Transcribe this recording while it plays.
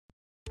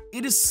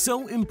It is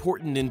so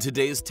important in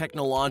today's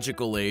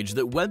technological age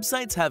that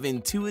websites have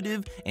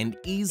intuitive and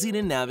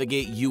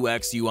easy-to-navigate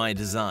UX/UI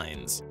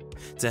designs.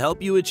 To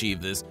help you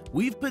achieve this,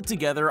 we've put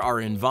together our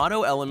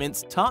Envato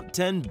Elements Top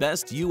 10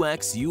 Best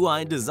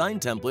UX/UI Design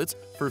Templates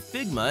for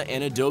Figma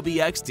and Adobe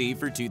XD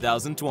for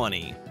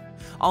 2020.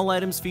 All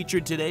items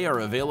featured today are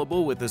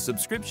available with a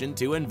subscription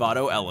to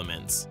Envato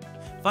Elements.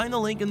 Find the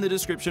link in the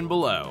description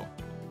below.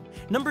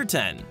 Number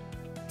 10.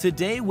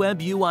 Today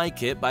Web UI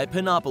Kit by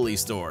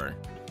panoplystore.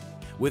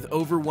 With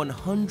over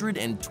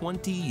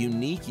 120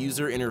 unique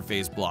user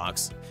interface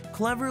blocks,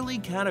 cleverly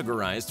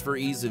categorized for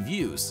ease of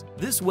use,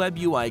 this Web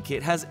UI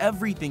Kit has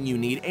everything you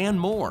need and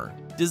more.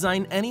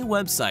 Design any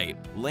website,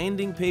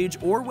 landing page,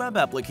 or web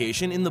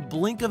application in the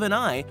blink of an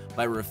eye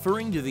by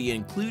referring to the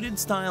included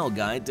style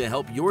guide to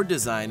help your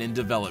design and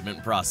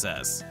development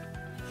process.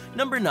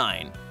 Number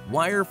 9.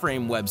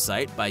 Wireframe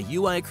Website by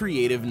UI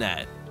Creative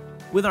Net.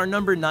 With our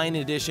number 9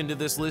 addition to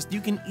this list,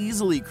 you can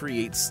easily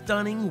create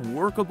stunning,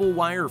 workable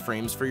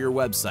wireframes for your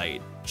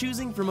website,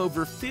 choosing from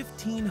over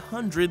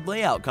 1,500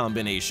 layout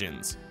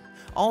combinations.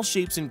 All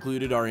shapes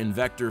included are in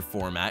vector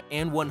format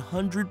and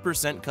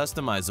 100%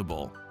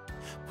 customizable.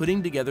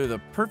 Putting together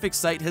the perfect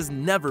site has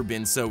never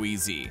been so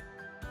easy.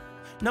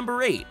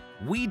 Number 8.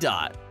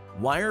 WeDot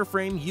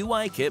Wireframe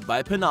UI Kit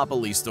by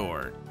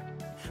panoplystore.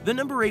 The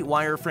number 8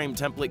 wireframe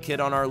template kit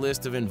on our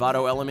list of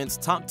Envato Elements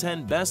Top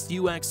 10 Best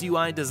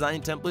UX/UI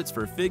Design Templates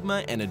for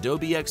Figma and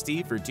Adobe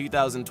XD for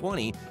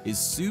 2020 is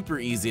super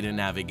easy to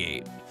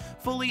navigate,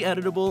 fully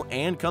editable,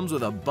 and comes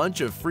with a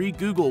bunch of free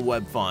Google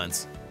web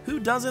fonts. Who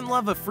doesn't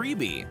love a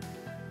freebie?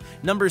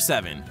 Number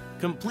 7.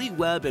 Complete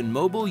Web and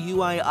Mobile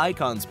UI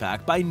Icons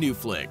Pack by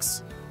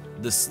NEWFLIX.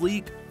 The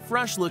sleek,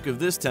 fresh look of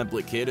this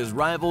template kit is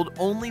rivaled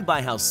only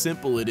by how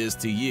simple it is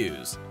to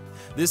use.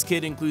 This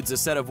kit includes a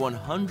set of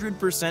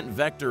 100%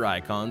 vector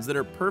icons that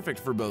are perfect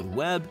for both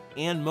web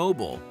and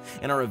mobile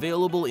and are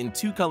available in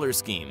 2 color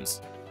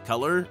schemes,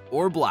 color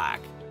or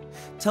black.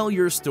 Tell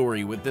your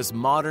story with this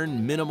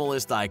modern,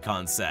 minimalist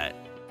icon set.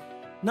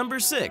 Number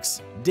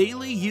 6.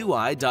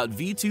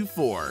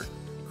 DailyUI.v24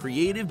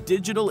 Creative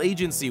Digital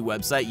Agency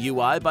Website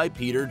UI by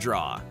Peter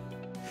Draw.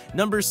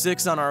 Number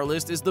 6 on our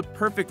list is the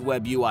perfect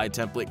web UI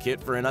template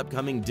kit for an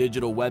upcoming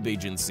digital web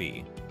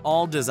agency.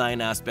 All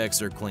design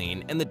aspects are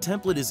clean, and the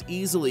template is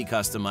easily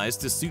customized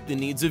to suit the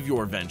needs of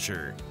your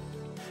venture.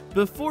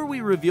 Before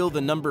we reveal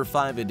the number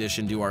 5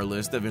 addition to our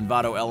list of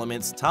Envato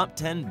Elements Top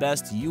 10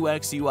 Best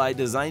UX/UI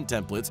Design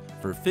Templates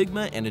for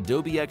Figma and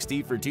Adobe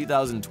XD for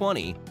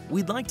 2020,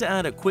 we'd like to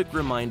add a quick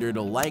reminder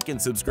to like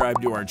and subscribe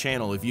to our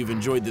channel if you've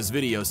enjoyed this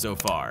video so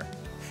far.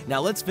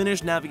 Now let's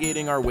finish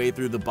navigating our way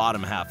through the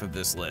bottom half of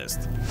this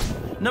list.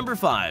 Number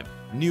 5.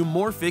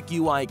 Neumorphic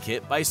UI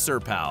Kit by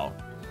cerpow.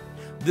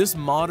 This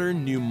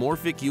modern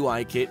Neumorphic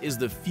UI Kit is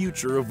the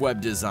future of web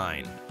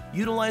design.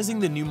 Utilizing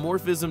the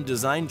neumorphism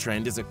design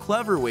trend is a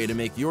clever way to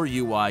make your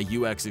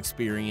UI/UX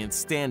experience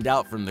stand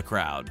out from the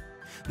crowd.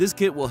 This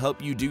kit will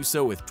help you do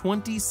so with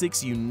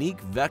 26 unique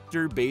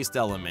vector-based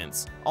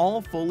elements,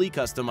 all fully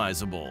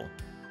customizable.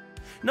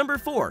 Number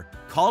 4.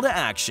 Call to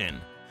Action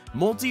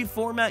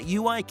Multi-Format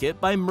UI Kit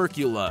by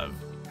merkulove.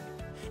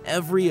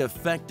 Every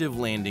effective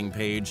landing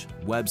page,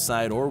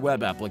 website, or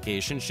web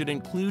application should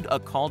include a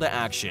call to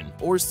action,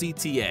 or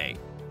CTA.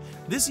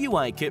 This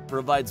UI kit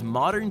provides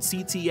modern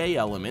CTA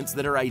elements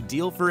that are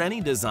ideal for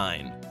any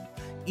design.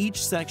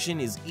 Each section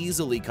is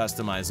easily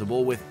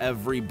customizable with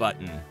every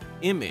button,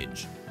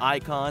 image,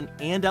 icon,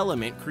 and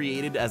element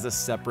created as a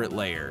separate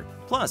layer.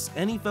 Plus,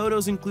 any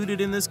photos included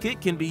in this kit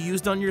can be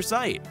used on your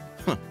site.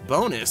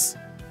 Bonus!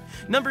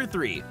 Number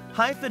 3.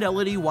 High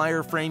Fidelity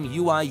Wireframe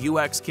UI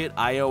UX Kit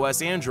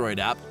iOS Android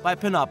app by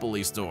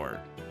panoplystore.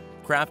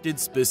 Crafted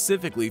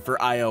specifically for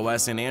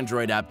iOS and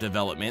Android app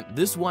development,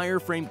 this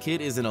wireframe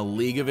kit is in a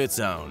league of its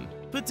own.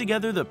 Put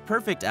together the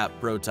perfect app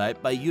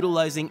prototype by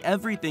utilizing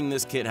everything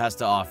this kit has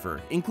to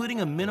offer,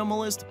 including a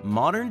minimalist,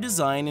 modern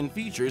design and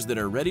features that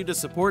are ready to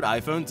support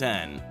iPhone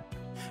 10.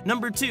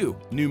 Number 2.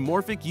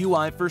 Neumorphic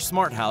UI for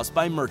Smart House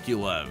by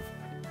merkulove.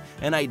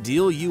 An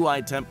ideal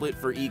UI template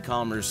for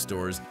e-commerce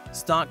stores,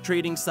 stock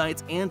trading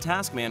sites, and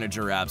task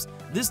manager apps,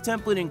 this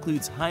template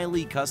includes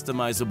highly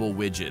customizable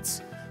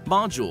widgets,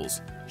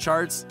 modules,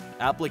 charts,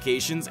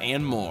 applications,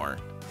 and more.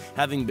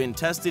 Having been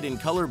tested in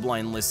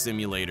Colorblind List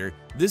Simulator,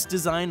 this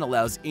design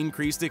allows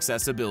increased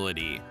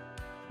accessibility.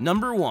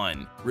 Number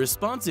 1.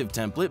 Responsive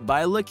Template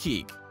by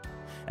laaqiq.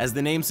 As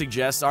the name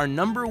suggests, our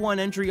number 1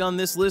 entry on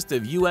this list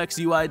of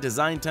UX/UI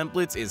design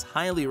templates is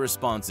highly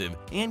responsive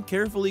and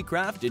carefully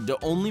crafted to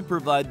only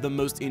provide the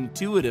most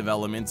intuitive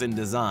elements and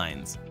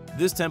designs.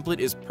 This template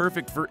is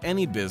perfect for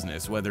any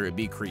business, whether it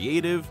be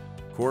creative,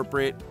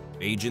 corporate,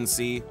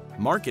 agency,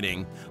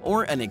 marketing,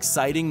 or an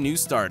exciting new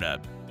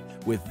startup.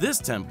 With this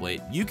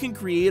template, you can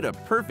create a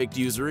perfect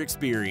user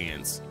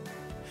experience.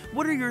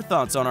 What are your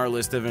thoughts on our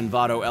list of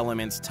Envato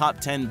Elements Top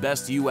 10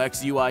 Best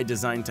UX/UI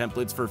Design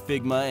Templates for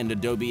Figma and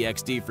Adobe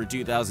XD for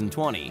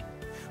 2020?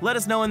 Let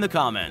us know in the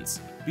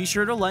comments. Be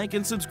sure to like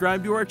and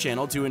subscribe to our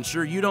channel to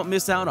ensure you don't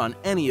miss out on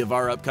any of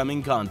our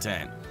upcoming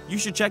content. You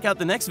should check out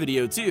the next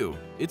video too.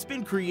 It's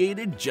been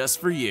created just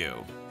for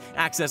you.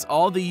 Access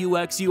all the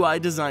UX UI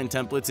design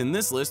templates in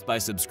this list by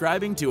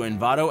subscribing to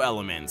Envato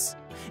Elements.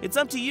 It's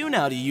up to you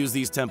now to use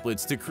these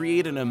templates to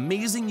create an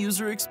amazing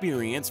user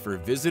experience for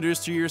visitors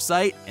to your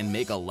site and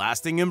make a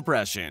lasting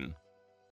impression.